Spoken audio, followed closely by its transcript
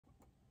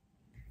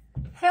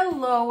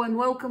Hello and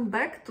welcome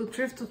back to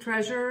Thrift to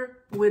Treasure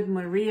with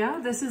Maria.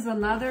 This is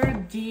another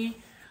DIY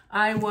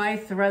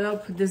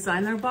THREDUP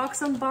Designer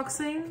box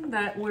unboxing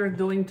that we're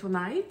doing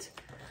tonight.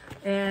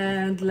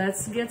 And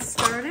let's get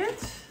started.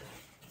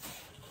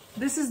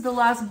 This is the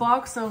last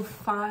box of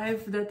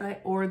 5 that I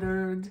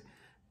ordered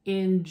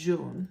in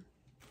June.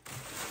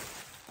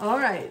 All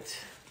right,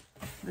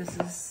 this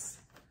is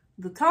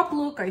the top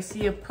look. I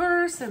see a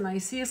purse and I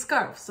see a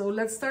scarf. So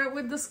let's start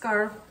with the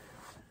scarf.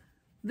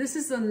 This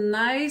is a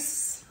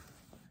nice,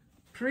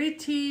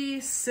 pretty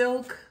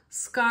silk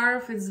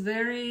scarf. It's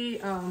very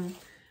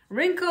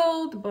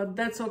wrinkled, but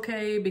that's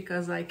okay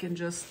because I can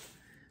just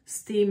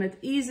steam it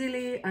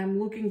easily. I'm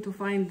looking to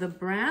find the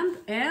brand,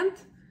 and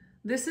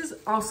this is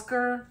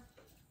Oscar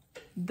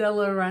de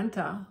la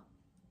Renta.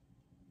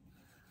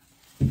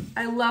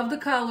 I love the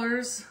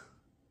colors.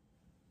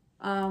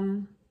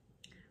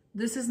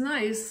 This is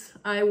nice.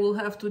 I will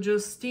have to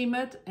just steam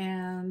it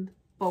and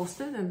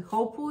post it, and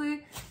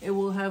hopefully it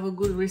will have a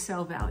good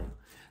resale value.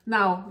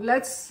 Now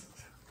let's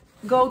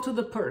go to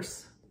the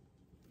purse.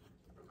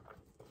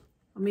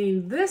 I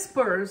mean, this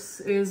purse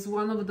is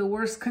one of the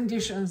worst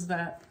conditions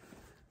that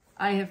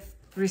I have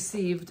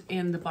received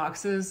in the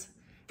boxes.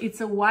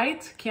 It's a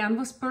white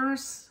canvas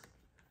purse.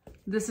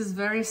 This is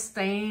very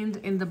stained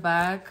in the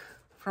back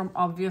from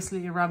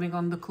obviously rubbing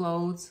on the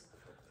clothes.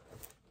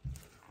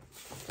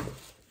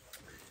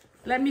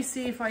 Let me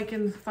see if I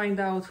can find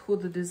out who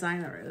the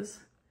designer is.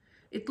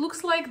 It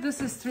looks like this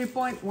is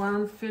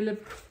 3.1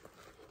 Philip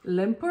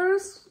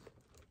Limpers,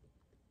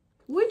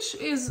 which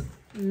is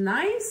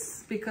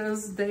nice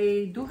because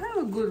they do have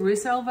a good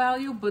resale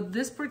value, but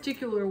this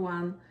particular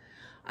one,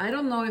 I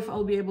don't know if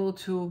I'll be able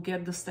to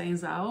get the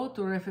stains out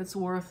or if it's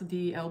worth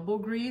the elbow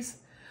grease.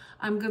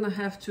 I'm gonna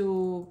have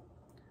to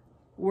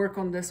work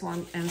on this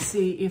one and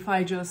see if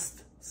I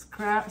just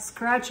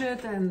scratch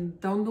it and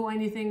don't do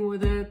anything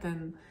with it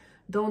and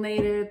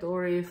donate it,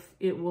 or if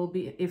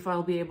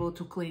I'll be able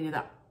to clean it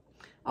up.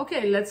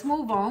 Okay, let's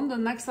move on. The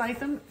next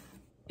item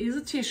is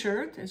a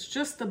t-shirt. It's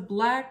just a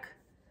black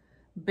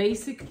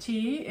basic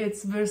tee.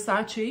 It's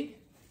Versace,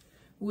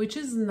 which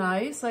is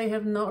nice. I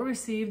have not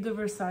received the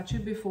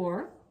Versace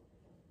before.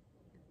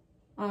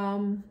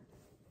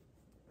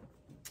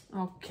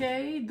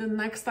 Okay, the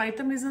next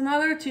item is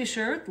another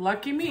t-shirt.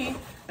 Lucky me.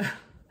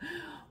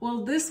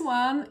 Well, this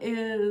one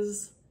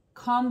is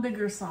Comme des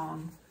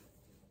Garçons,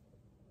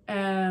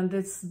 and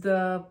it's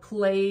the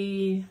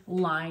play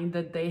line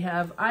that they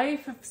have.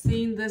 I've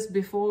seen this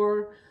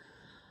before.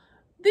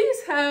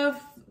 These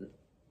have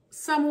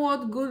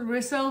somewhat good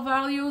resale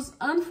values.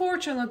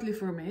 Unfortunately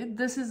for me,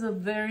 this is a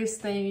very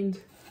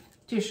stained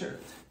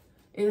t-shirt.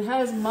 It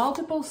has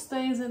multiple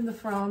stains in the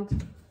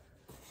front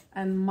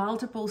and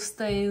multiple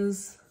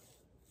stains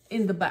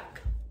in the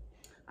back.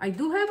 I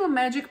do have a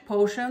magic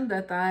potion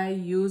that I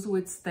use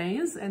with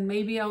stains, and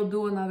maybe I'll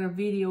do another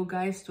video,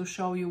 guys, to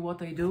show you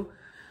what I do.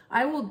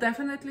 I will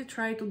definitely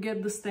try to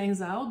get the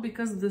stains out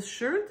because this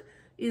shirt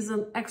is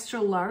an extra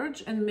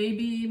large and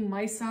maybe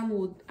my son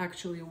would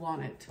actually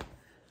want it.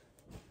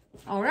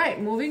 All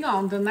right, moving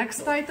on. The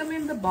next item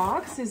in the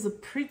box is a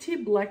pretty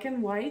black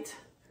and white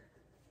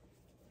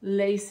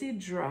lacy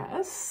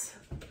dress.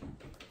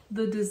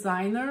 The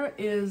designer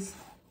is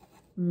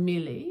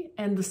MiuMiu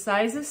and the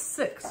size is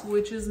 6,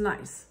 which is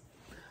nice.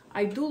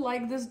 I do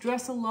like this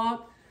dress a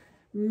lot.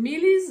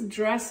 MiuMiu's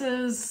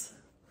dresses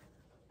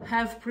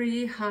have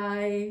pretty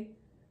high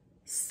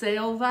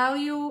sale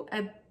value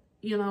at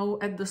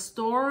the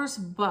stores,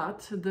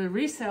 but the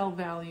resale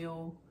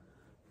value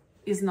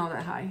is not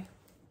that high.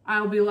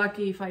 I'll be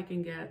lucky if I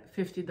can get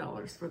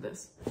 $50 for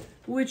this,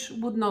 which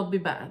would not be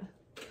bad.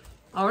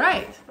 All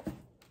right,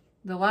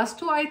 the last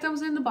 2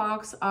 items in the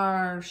box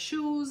are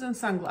shoes and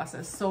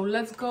sunglasses. So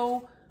let's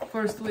go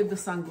first with the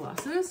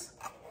sunglasses.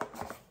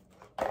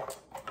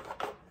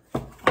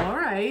 All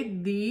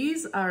right,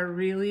 these are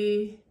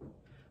really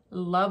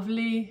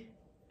lovely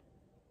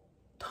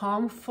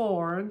Tom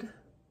Ford.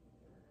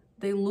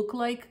 They look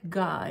like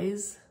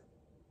guys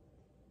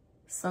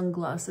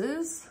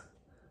sunglasses.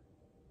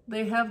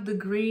 They have the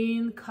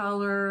green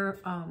color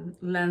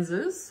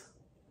lenses.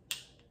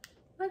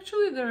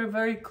 Actually, they're a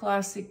very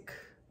classic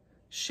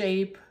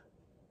shape.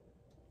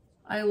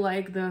 I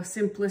like the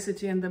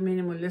simplicity and the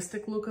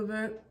minimalistic look of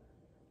it.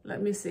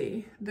 Let me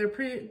see.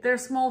 They're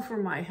small for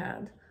my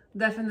head.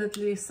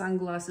 Definitely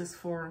sunglasses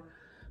for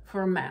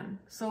men.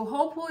 So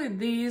hopefully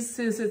these,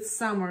 since it's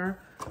summer,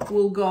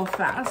 will go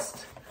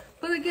fast.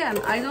 But again,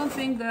 I don't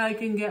think that I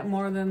can get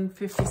more than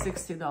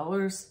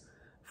 $50–60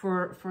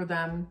 for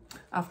them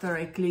after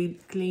I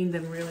clean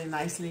them really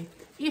nicely.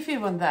 If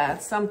even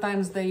that.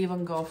 Sometimes they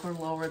even go for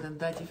lower than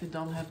that if you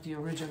don't have the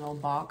original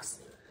box,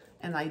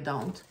 and I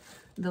don't.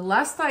 The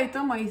last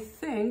item, I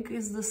think,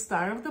 is the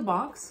star of the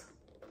box.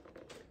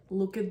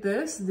 Look at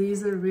this.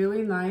 These are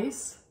really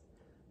nice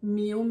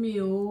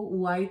MiuMiu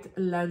white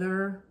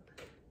leather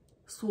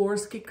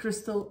Swarovski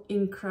crystal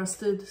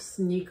encrusted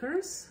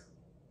sneakers.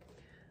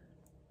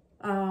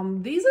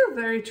 These are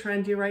very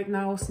trendy right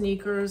now,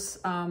 sneakers.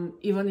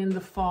 Even in the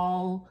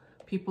fall,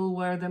 people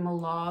wear them a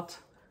lot.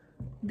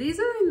 These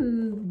are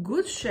in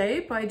good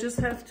shape. I just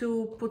have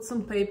to put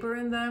some paper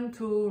in them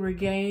to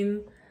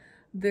regain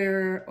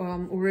their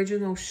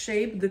original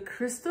shape. The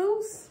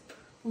crystals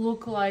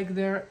look like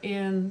they're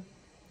in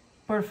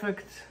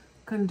perfect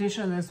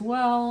condition as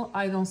well.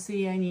 I don't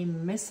see any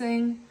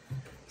missing.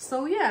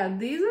 So yeah,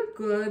 these are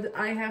good.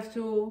 I have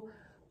to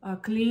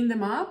clean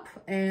them up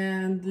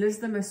and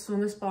list them as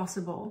soon as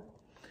possible.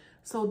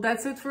 So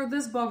that's it for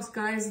this box,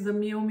 guys. The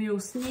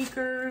MiuMiu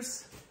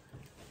sneakers,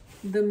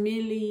 the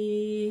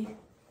Millie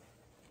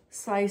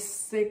size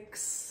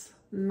 6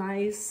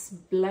 nice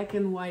black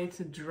and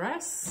white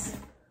dress,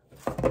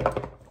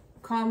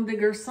 Comme des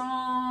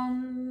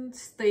Garçons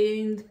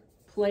stained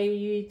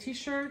play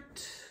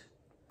t-shirt,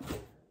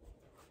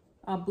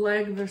 a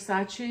black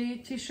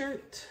Versace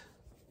t-shirt,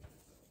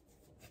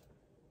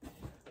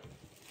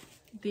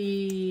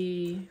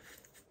 the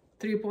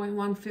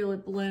 3.1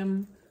 Philip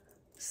Lim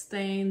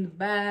stained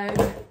bag,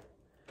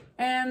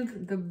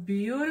 and the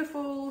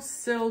beautiful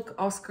silk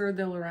Oscar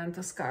de la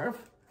Renta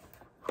scarf,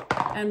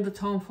 and the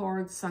Tom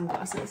Ford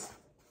sunglasses.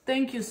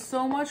 Thank you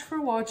so much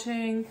for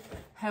watching.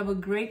 Have a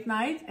great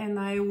night, and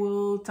I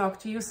will talk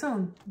to you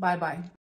soon. Bye bye.